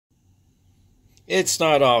It's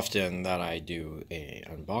not often that I do a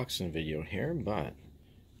unboxing video here, but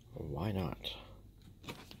why not?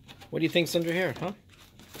 What do you think's under here, huh?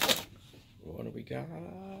 What do we got?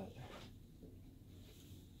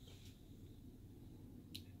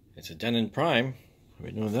 It's a Denon Prime.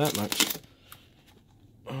 We know that much.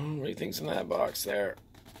 Oh, what do you think's in that box there?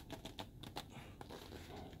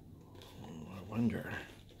 Oh, I wonder.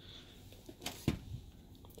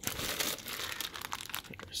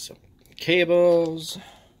 There's some cables.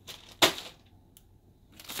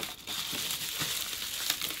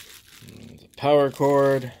 The power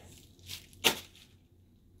cord.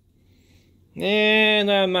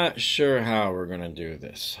 And I'm not sure how we're going to do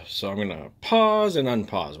this. So I'm going to pause and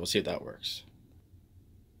unpause. We'll see if that works.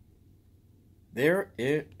 There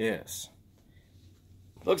it is.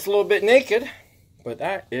 Looks a little bit naked, but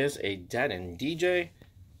that is a Denon DJ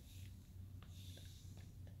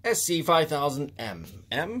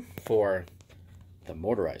SC5000M for the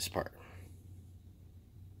motorized part.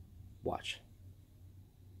 Watch.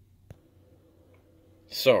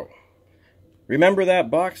 So, remember that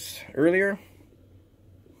box earlier?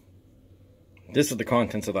 This is the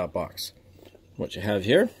contents of that box. What you have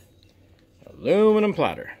here, aluminum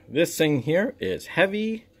platter. This thing here is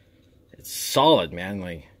heavy. It's solid, man.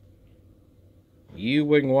 Like, you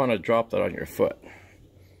wouldn't want to drop that on your foot.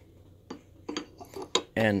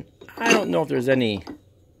 And I don't know if there's any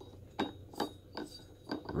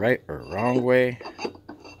right or wrong way.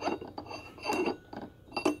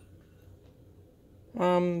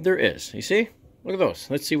 There is. You see? Look at those.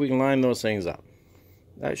 Let's see if we can line those things up.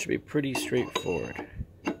 That should be pretty straightforward.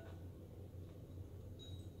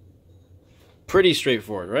 Pretty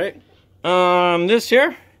straightforward, right? This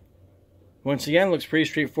here, once again, looks pretty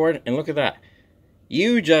straightforward. And look at that.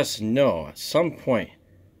 You just know at some point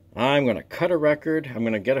I'm going to cut a record. I'm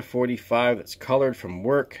going to get a 45 that's colored from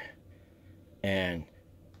work. And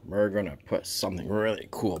we're going to put something really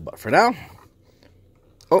cool. But for now,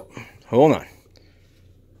 oh, hold on.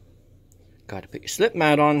 Got to put your slip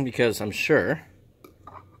mat on because I'm sure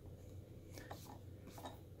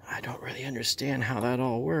I don't really understand how that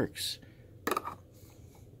all works.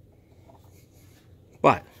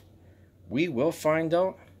 But we will find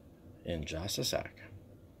out in just a sec.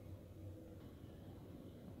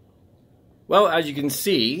 Well, as you can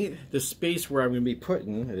see, the space where I'm going to be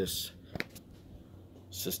putting this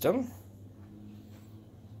system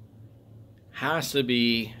has to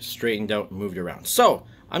be straightened out and moved around. So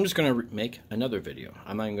I'm just going to make another video.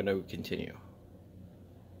 I'm not going to continue.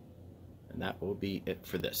 And that will be it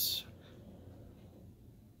for this.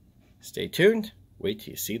 Stay tuned. Wait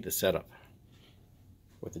till you see the setup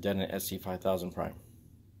with the Denon SC5000 Prime.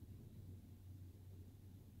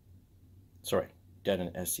 Sorry,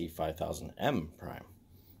 Denon SC5000M Prime,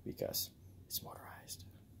 because it's motorized.